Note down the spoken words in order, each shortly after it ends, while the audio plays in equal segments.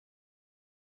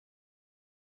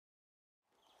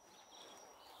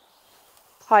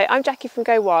Hi, I'm Jackie from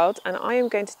Go Wild and I am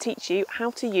going to teach you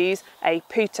how to use a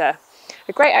pooter.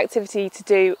 A great activity to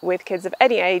do with kids of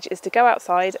any age is to go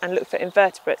outside and look for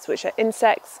invertebrates, which are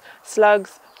insects,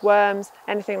 slugs, worms,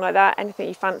 anything like that, anything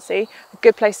you fancy. A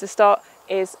good place to start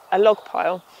is a log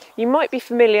pile. You might be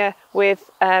familiar with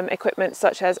equipment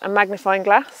such as a magnifying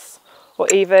glass or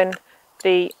even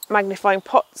the magnifying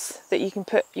pots that you can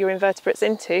put your invertebrates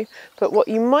into, but what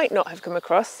you might not have come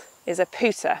across is a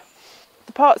pooter.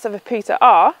 The parts of a pooter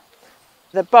are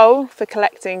the bowl for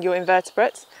collecting your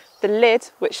invertebrates, the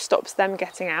lid which stops them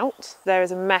getting out, there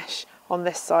is a mesh on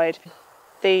this side,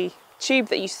 the tube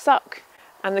that you suck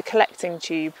and the collecting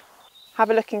tube. Have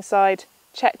a look inside,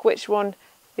 check which one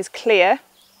is clear,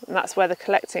 and that's where the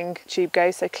collecting tube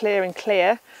goes, so clear and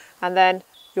clear, and then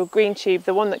your green tube,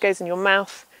 the one that goes in your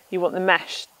mouth, you want the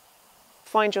mesh.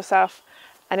 Find yourself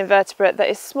an invertebrate that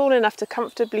is small enough to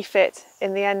comfortably fit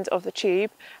in the end of the tube,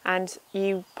 and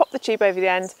you pop the tube over the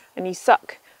end and you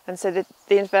suck, and so the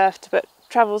invertebrate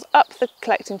travels up the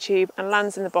collecting tube and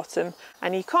lands in the bottom,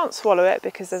 and you can't swallow it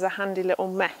because there's a handy little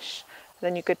mesh.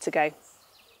 Then you're good to go.